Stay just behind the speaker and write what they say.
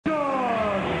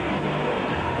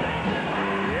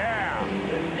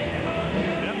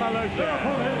Demolition. Their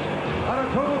opponents at a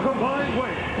total combined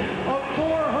weight of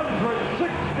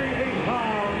 468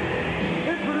 pounds.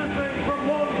 Introducing from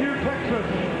Longview, Texas,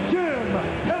 Jim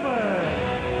Evans.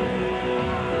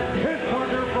 His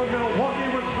partner from Milwaukee,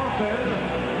 Wisconsin,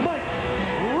 Mike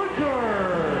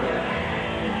Richards.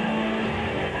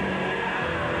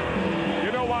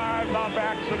 You know why I love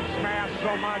Action Smash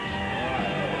so much?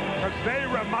 Because they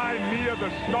remind me of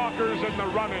the Stalkers and the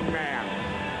Running Man.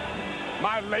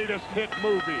 My latest hit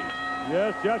movie.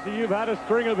 Yes, Jesse, you've had a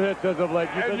string of hits as of late.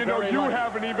 And you know, you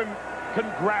haven't even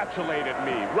congratulated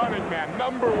me. Running Man,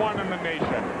 #1 in the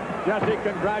nation. Jesse,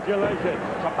 congratulations.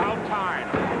 It's about time.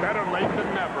 Better late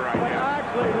than never, I But guess.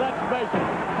 actually, let's face it.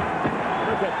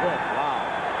 Look at this. Wow.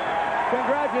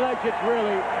 Congratulations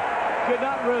should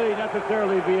not really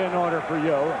necessarily be in order for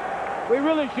you. We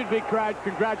really should be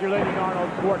congratulating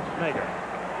Arnold Schwarzenegger.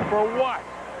 For what?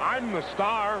 I'm the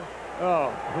star.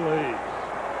 Oh, please.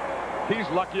 He's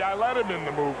lucky I let him in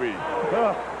the movie.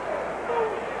 Oh.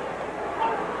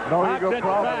 No Action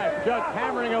Smash, just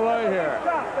hammering away here.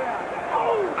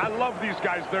 I love these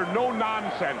guys. They're no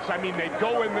nonsense. I mean, they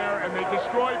go in there and they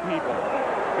destroy people.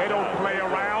 They don't play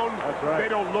around. That's right. They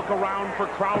don't look around for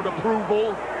crowd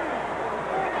approval.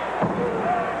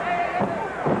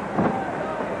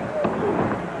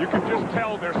 You can just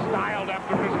tell they're styled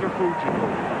after Mr. Fuji.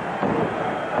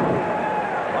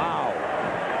 Wow.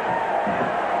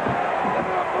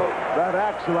 That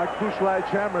acts like two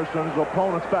sledgehammers on his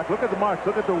opponent's back. Look at the marks.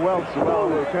 Look at the welts. Well,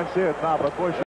 you can't see it now, but boy.